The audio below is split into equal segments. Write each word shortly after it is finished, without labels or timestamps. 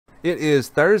It is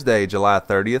Thursday, July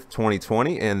 30th,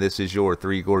 2020, and this is your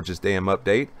Three Gorges Dam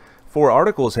update. 4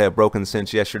 articles have broken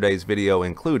since yesterday's video,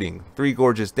 including Three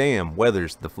Gorges Dam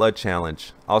weathers the flood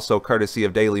challenge. Also courtesy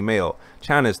of Daily Mail,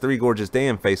 China's Three Gorges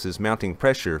Dam faces mounting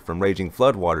pressure from raging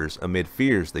floodwaters amid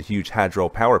fears the huge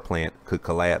hydropower plant could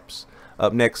collapse.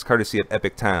 Up next, courtesy of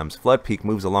Epoch Times, flood peak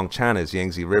moves along China's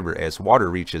Yangtze River as water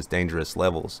reaches dangerous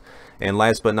levels. And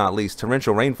last but not least,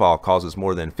 torrential rainfall causes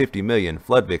more than 50 million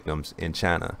flood victims in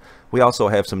China. We also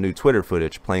have some new Twitter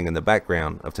footage playing in the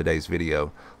background of today's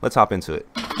video. Let's hop into it.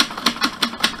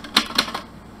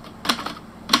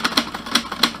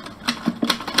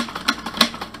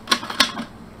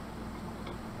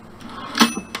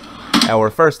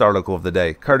 Our first article of the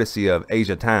day, courtesy of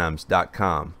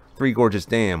AsiaTimes.com. Three Gorges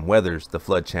Dam weathers the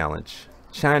flood challenge.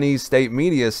 Chinese state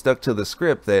media stuck to the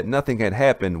script that nothing had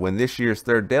happened when this year's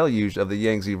third deluge of the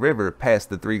Yangtze River passed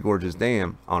the Three Gorges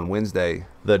Dam on Wednesday.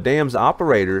 The dam's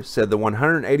operator said the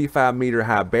 185-meter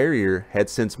high barrier had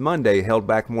since Monday held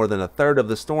back more than a third of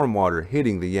the stormwater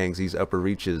hitting the Yangtze's upper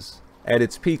reaches. At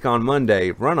its peak on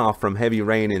Monday, runoff from heavy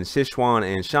rain in Sichuan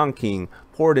and Chongqing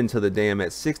poured into the dam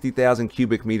at 60,000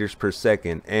 cubic meters per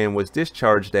second and was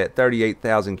discharged at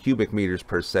 38,000 cubic meters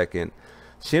per second.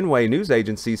 Xinhua news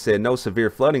agency said no severe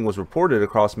flooding was reported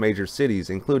across major cities,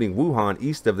 including Wuhan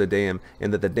east of the dam,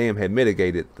 and that the dam had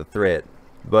mitigated the threat.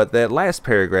 But that last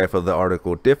paragraph of the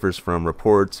article differs from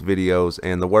reports, videos,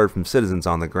 and the word from citizens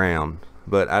on the ground.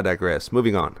 But I digress.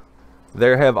 Moving on.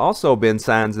 There have also been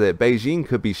signs that Beijing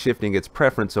could be shifting its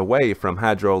preference away from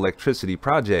hydroelectricity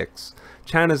projects.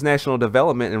 China's National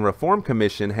Development and Reform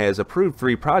Commission has approved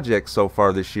 3 projects so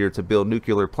far this year to build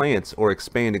nuclear plants or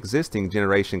expand existing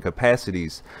generation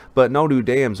capacities, but no new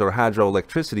dams or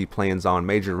hydroelectricity plans on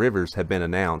major rivers have been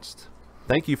announced.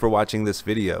 Thank you for watching this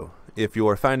video. If you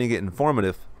are finding it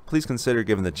informative, please consider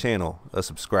giving the channel a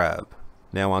subscribe.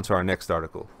 Now on to our next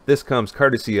article. This comes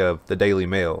courtesy of the Daily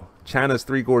Mail. China's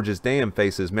Three Gorges Dam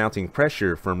faces mounting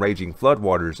pressure from raging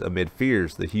floodwaters amid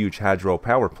fears the huge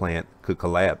hydropower plant could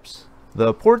collapse.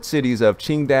 The port cities of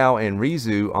Qingdao and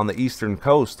Rizhou on the eastern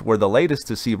coast were the latest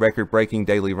to see record-breaking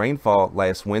daily rainfall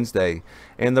last Wednesday,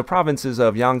 and the provinces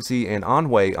of Yangtze and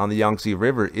Anhui on the Yangtze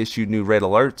River issued new red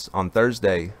alerts on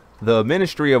Thursday. The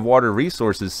Ministry of Water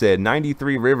Resources said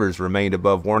 93 rivers remained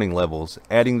above warning levels,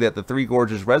 adding that the Three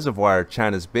Gorges Reservoir,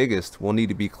 China's biggest, will need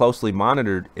to be closely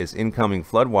monitored as incoming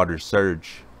floodwaters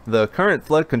surge. The current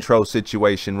flood control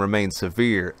situation remains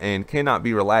severe and cannot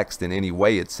be relaxed in any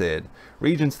way, it said.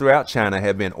 Regions throughout China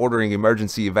have been ordering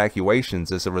emergency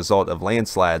evacuations as a result of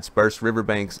landslides, burst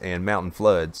riverbanks, and mountain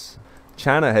floods.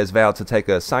 China has vowed to take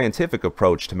a scientific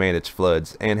approach to manage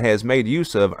floods and has made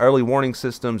use of early warning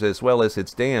systems as well as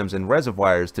its dams and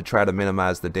reservoirs to try to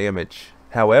minimize the damage.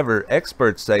 However,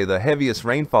 experts say the heaviest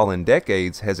rainfall in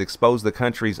decades has exposed the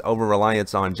country's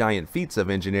over-reliance on giant feats of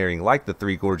engineering like the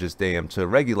Three Gorges Dam to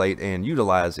regulate and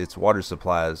utilize its water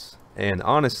supplies. And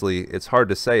honestly, it's hard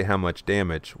to say how much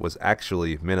damage was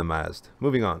actually minimized.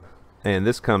 Moving on. And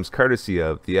this comes courtesy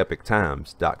of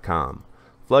theepochtimes.com.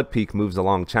 Flood peak moves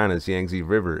along China's Yangtze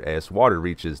River as water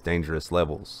reaches dangerous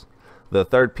levels. The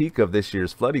third peak of this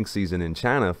year's flooding season in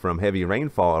China from heavy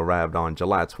rainfall arrived on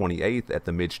July 28th at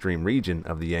the midstream region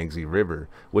of the Yangtze River,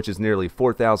 which is nearly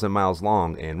 4,000 miles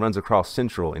long and runs across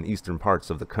central and eastern parts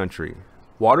of the country.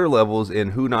 Water levels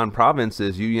in Hunan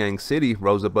Province's Yuyang City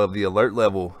rose above the alert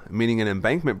level, meaning an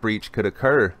embankment breach could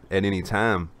occur at any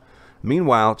time.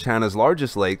 Meanwhile, China's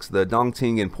largest lakes, the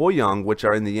Dongting and Poyang, which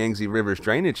are in the Yangtze River's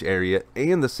drainage area,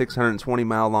 and the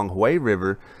 620-mile-long Hui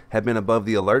River, have been above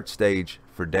the alert stage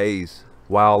for days.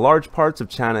 While large parts of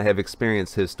China have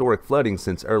experienced historic flooding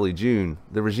since early June,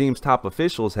 the regime's top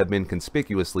officials have been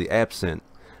conspicuously absent.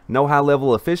 No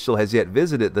high-level official has yet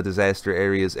visited the disaster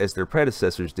areas as their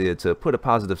predecessors did to put a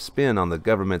positive spin on the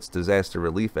government's disaster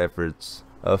relief efforts.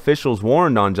 Officials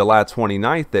warned on July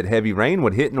 29th that heavy rain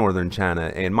would hit northern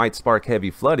China and might spark heavy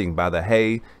flooding by the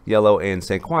He, Yellow, and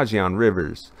Sangquajian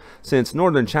rivers. Since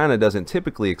northern China doesn't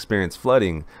typically experience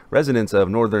flooding, residents of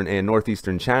northern and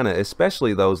northeastern China,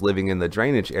 especially those living in the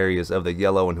drainage areas of the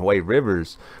Yellow and Hui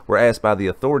rivers, were asked by the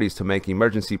authorities to make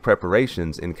emergency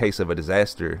preparations in case of a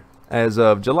disaster. As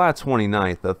of July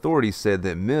 29th, authorities said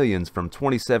that millions from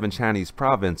 27 Chinese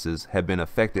provinces have been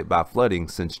affected by flooding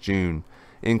since June,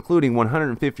 including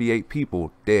 158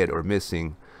 people dead or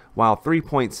missing, while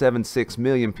 3.76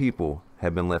 million people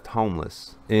have been left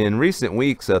homeless. In recent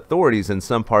weeks, authorities in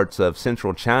some parts of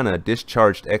central China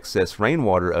discharged excess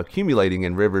rainwater accumulating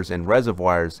in rivers and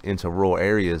reservoirs into rural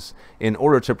areas in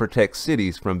order to protect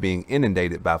cities from being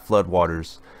inundated by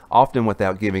floodwaters, often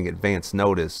without giving advance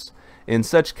notice. In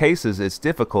such cases, it's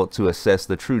difficult to assess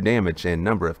the true damage and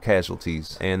number of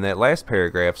casualties. And that last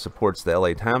paragraph supports the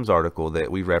LA Times article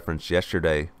that we referenced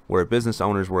yesterday, where business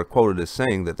owners were quoted as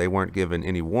saying that they weren't given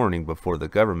any warning before the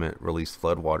government released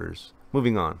floodwaters.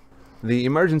 Moving on. The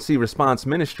Emergency Response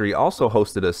Ministry also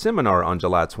hosted a seminar on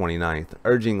July 29th,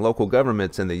 urging local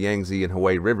governments in the Yangtze and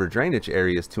Hubei River drainage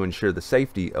areas to ensure the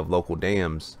safety of local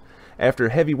dams. After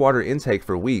heavy water intake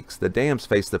for weeks, the dams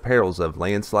face the perils of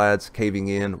landslides, caving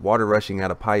in, water rushing out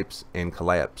of pipes, and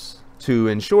collapse. To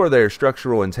ensure their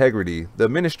structural integrity, the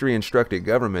ministry instructed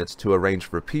governments to arrange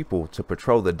for people to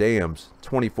patrol the dams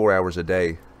 24 hours a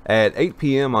day. At 8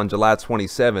 p.m. on July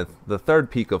 27th, the third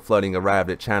peak of flooding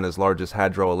arrived at China's largest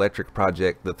hydroelectric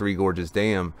project, the Three Gorges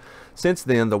Dam. Since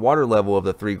then, the water level of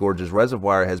the Three Gorges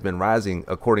Reservoir has been rising,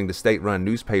 according to state-run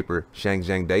newspaper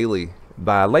Shanghai Daily.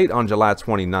 By late on July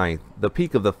 29th, the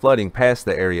peak of the flooding passed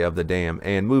the area of the dam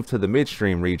and moved to the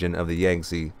midstream region of the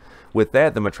Yangtze. With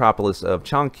that, the metropolis of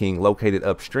Chongqing, located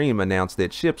upstream, announced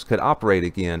that ships could operate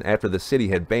again after the city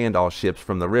had banned all ships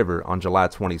from the river on July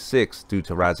 26 due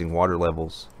to rising water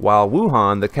levels. While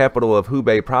Wuhan, the capital of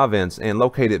Hubei province and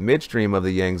located midstream of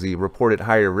the Yangtze, reported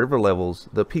higher river levels,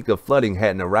 the peak of flooding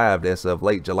hadn't arrived as of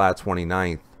late July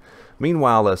 29th.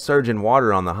 Meanwhile, a surge in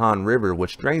water on the Han River,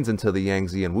 which drains into the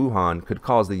Yangtze in Wuhan, could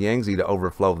cause the Yangtze to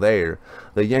overflow there.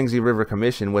 The Yangtze River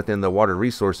Commission within the Water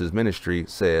Resources Ministry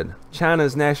said,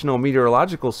 China's National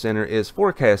Meteorological Center is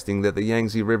forecasting that the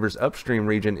Yangtze River's upstream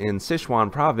region in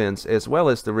Sichuan province, as well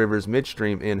as the river's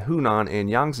midstream in Hunan and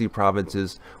Yangtze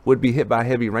provinces, would be hit by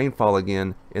heavy rainfall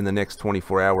again in the next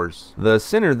 24 hours. The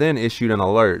center then issued an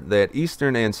alert that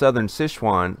eastern and southern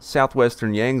Sichuan,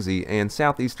 southwestern Yangtze, and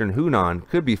southeastern Hunan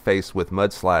could be faced with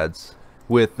mudslides,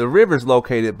 with the rivers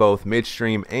located both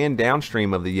midstream and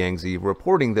downstream of the Yangtze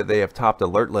reporting that they have topped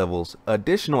alert levels.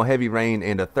 Additional heavy rain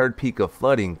and a third peak of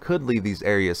flooding could leave these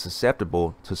areas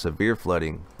susceptible to severe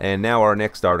flooding. And now our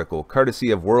next article,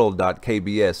 courtesy of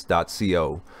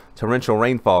world.kbs.co. Torrential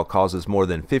rainfall causes more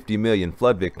than 50 million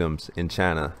flood victims in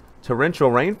China. Torrential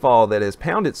rainfall that has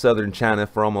pounded southern China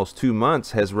for almost 2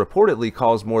 months has reportedly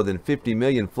caused more than 50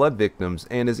 million flood victims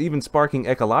and is even sparking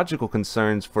ecological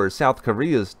concerns for South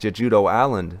Korea's Jeju-do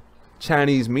Island.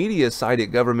 Chinese media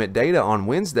cited government data on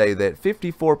Wednesday that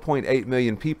 54.8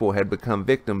 million people had become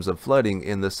victims of flooding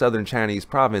in the southern Chinese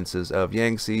provinces of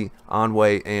Yangtze,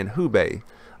 Anhui, and Hubei.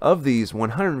 Of these,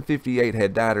 158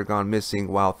 had died or gone missing,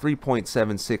 while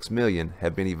 3.76 million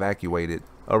have been evacuated.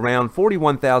 Around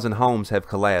 41,000 homes have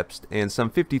collapsed, and some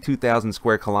 52,000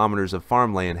 square kilometers of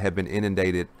farmland have been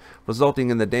inundated, resulting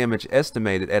in the damage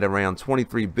estimated at around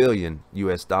 $23 billion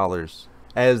US.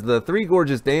 As the Three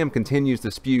Gorges Dam continues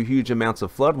to spew huge amounts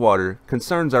of floodwater,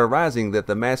 concerns are rising that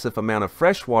the massive amount of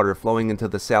fresh water flowing into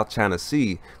the South China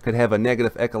Sea could have a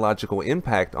negative ecological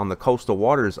impact on the coastal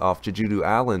waters off Jeju-do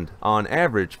Island. On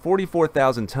average,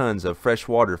 44,000 tons of fresh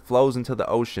water flows into the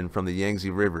ocean from the Yangtze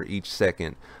River each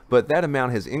second, but that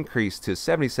amount has increased to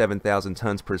 77,000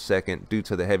 tons per second due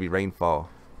to the heavy rainfall.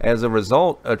 As a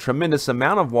result, a tremendous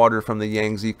amount of water from the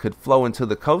Yangtze could flow into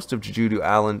the coast of Jeju-do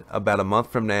Island about a month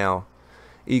from now.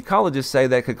 Ecologists say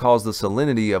that could cause the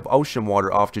salinity of ocean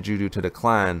water off Jeju-do to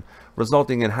decline,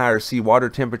 resulting in higher seawater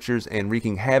temperatures and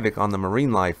wreaking havoc on the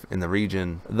marine life in the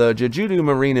region. The Jeju-do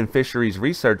Marine and Fisheries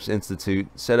Research Institute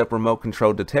set up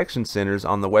remote-controlled detection centers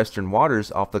on the western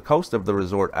waters off the coast of the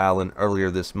resort island earlier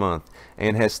this month,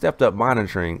 and has stepped up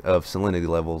monitoring of salinity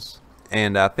levels.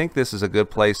 And I think this is a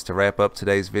good place to wrap up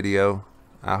today's video.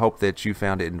 I hope that you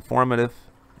found it informative,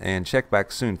 and check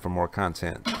back soon for more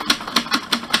content.